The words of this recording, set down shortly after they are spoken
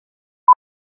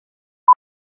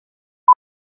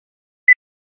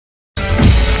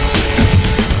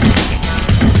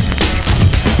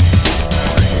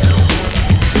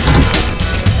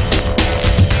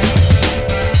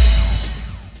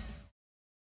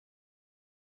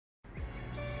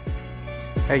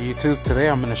Hey YouTube, today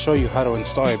I'm going to show you how to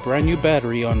install a brand new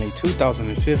battery on a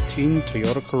 2015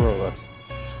 Toyota Corolla.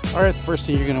 Alright, the first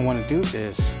thing you're going to want to do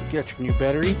is get your new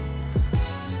battery,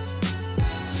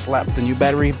 slap the new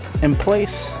battery in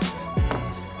place.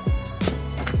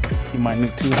 You might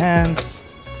need two hands.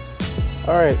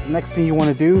 Alright, next thing you want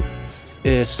to do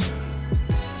is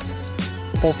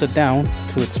bolt it down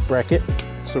to its bracket.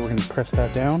 So we're going to press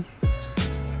that down,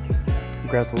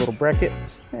 grab the little bracket,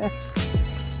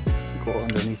 go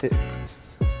underneath it,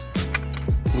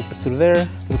 loop it through there, loop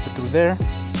it through there,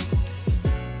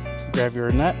 grab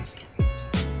your nut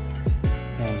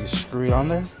and you screw it on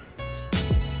there,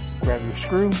 grab your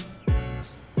screw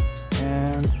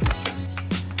and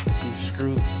you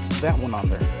screw that one on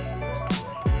there.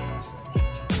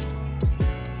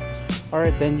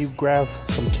 Alright, then you grab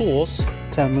some tools,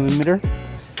 10mm.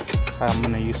 I'm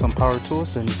going to use some power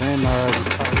tools, and then you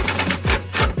tie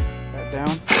that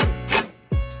down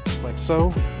like so.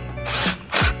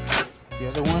 The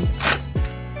other one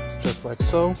just like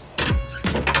so.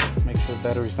 Make sure the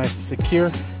battery is nice and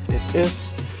secure. It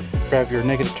is. Grab your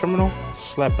negative terminal,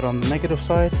 slap it on the negative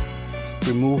side,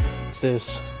 remove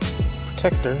this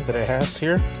protector that it has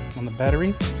here on the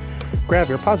battery, grab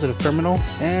your positive terminal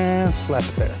and slap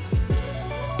it there.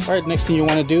 Alright, next thing you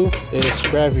want to do is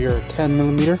grab your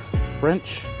 10mm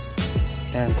wrench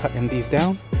and tighten these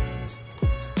down.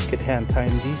 Get hand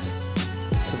tighten these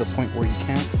to the point where you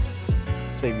can't.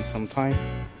 Save you some time.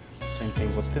 Same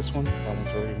thing with this one. That one's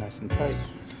already nice and tight.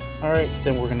 Alright,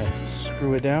 then we're going to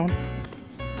screw it down.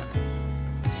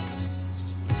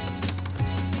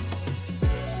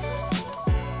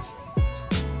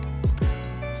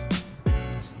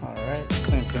 Alright,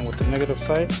 same thing with the negative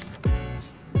side.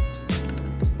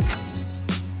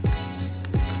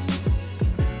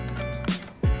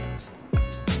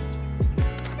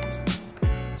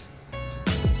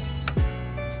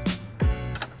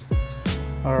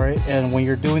 Alright, and when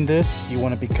you're doing this, you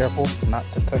want to be careful not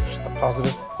to touch the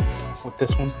positive with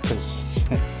this one,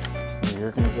 because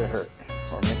you're going to get hurt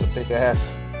or make a big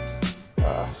ass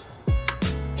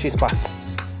chispas,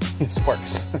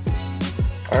 sparks.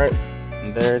 Alright,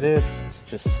 and there it is.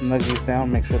 Just snug these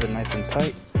down, make sure they're nice and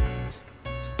tight.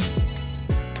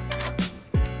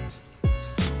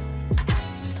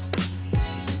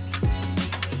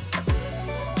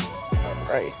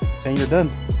 Alright, then you're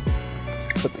done.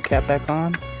 Put the cap back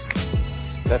on.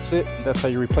 That's it. That's how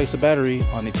you replace a battery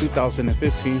on a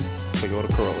 2015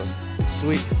 Toyota Corolla.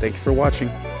 Sweet. Thank you for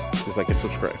watching. Please like and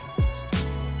subscribe.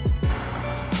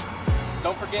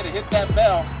 Don't forget to hit that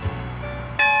bell.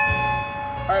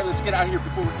 All right, let's get out of here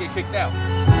before we get kicked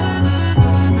out.